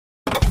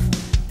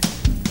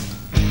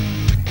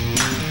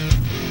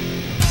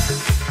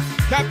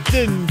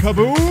Kaptain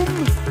Kaboom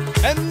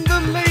and the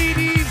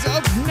ladies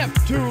of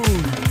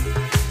Neptune.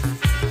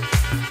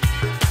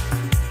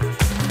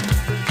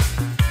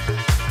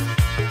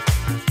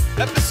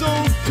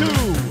 Episode 2,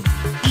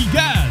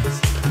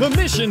 Egaz. The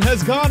mission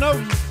has gone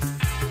awry.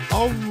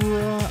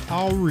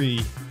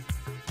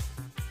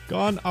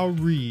 Gone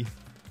awry.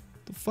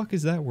 The fuck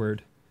is that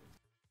word?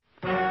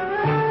 Join the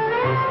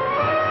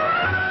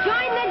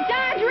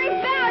Dodge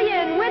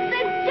Rebellion with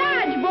the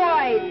Dodge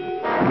Boys!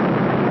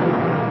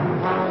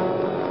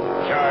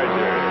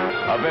 Charger,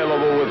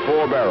 available with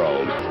 4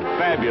 barrels.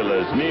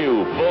 Fabulous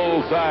new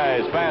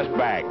full-size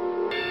fastback.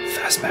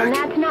 And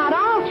that's not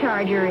all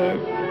Charger is.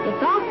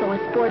 It's also a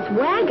sports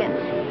wagon.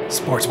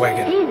 Sports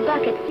wagon. These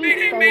bucket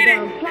seats fold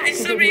down flat Hey, to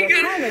give somebody you a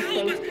gotta pilot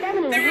help us. space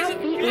 7.5 There was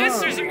feet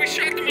monsters long. and we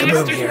shot the Kaboom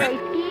monsters. here.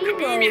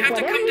 Kaboom, you have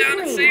to come down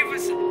and save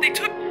us. They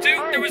took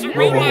Duke. There was a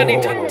Whoa, whoa, robot and he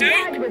whoa, took whoa.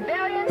 Duke.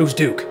 Who's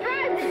Duke?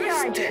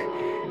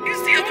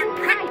 He's the other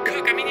prep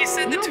cook. I mean, you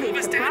sent the 2 of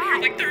us down here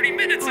like 30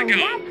 minutes ago.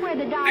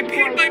 I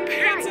peed my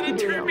pants and it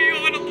turned me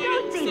on a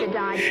little. So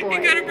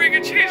you gotta bring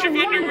a change of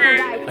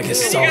underwear. I guess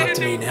it's all up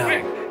to me now.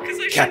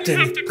 Captain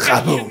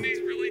Kaboom.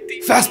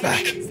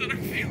 Fastback.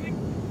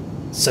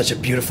 Such a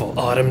beautiful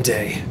autumn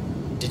day.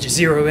 Did you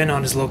zero in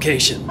on his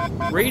location?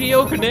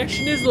 Radio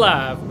connection is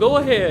live. Go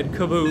ahead,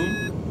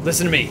 Kaboom.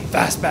 Listen to me.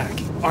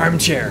 Fastback.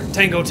 Armchair.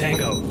 Tango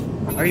Tango.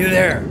 Are you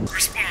there?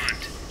 Respond.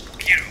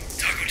 Kyoto,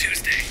 Taco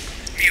Tuesday.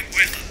 Mia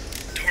Abuela.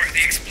 Dora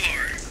the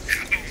Explorer.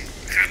 Kaboom.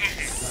 Kaboom.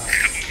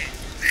 Kaboom.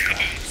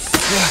 Kaboom.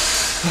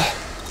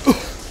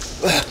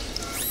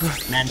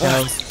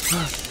 Mentos.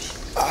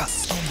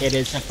 It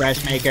is the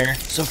fresh maker.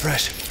 So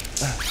fresh.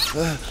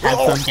 Add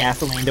some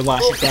gasoline to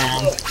wash it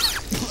down.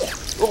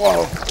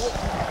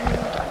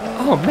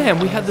 Oh man,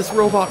 we had this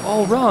robot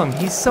all wrong.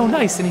 He's so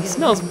nice and he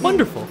smells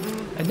wonderful.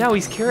 And now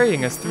he's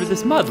carrying us through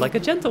this mud like a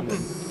gentleman.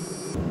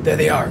 There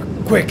they are.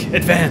 Quick,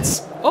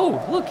 advance.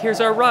 Oh, look,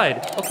 here's our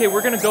ride. Okay,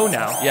 we're gonna go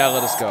now. Yeah,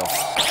 let us go.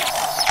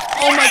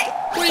 Oh my,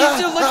 what are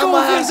you doing? Let go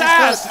of his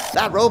ass!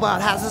 That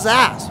robot has his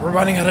ass. We're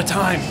running out of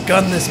time.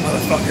 Gun this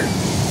motherfucker.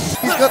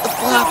 He's got the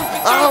flap.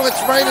 Oh,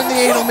 it's right in the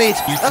anal meat.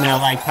 You smell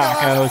like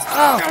tacos.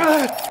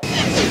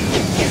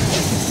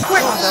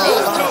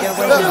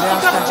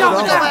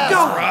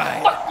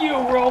 Fuck you,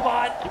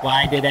 robot!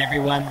 Why did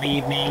everyone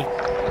leave me?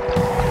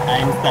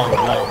 I'm so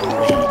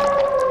lonely.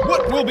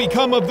 What will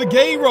become of the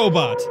gay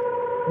robot?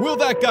 Will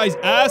that guy's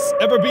ass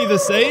ever be the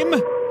same?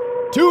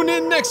 Tune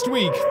in next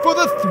week for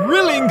the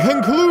thrilling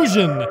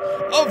conclusion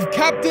of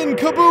Kaptain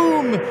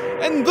Kaboom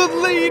and the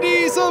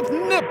ladies of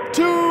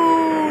Neptune!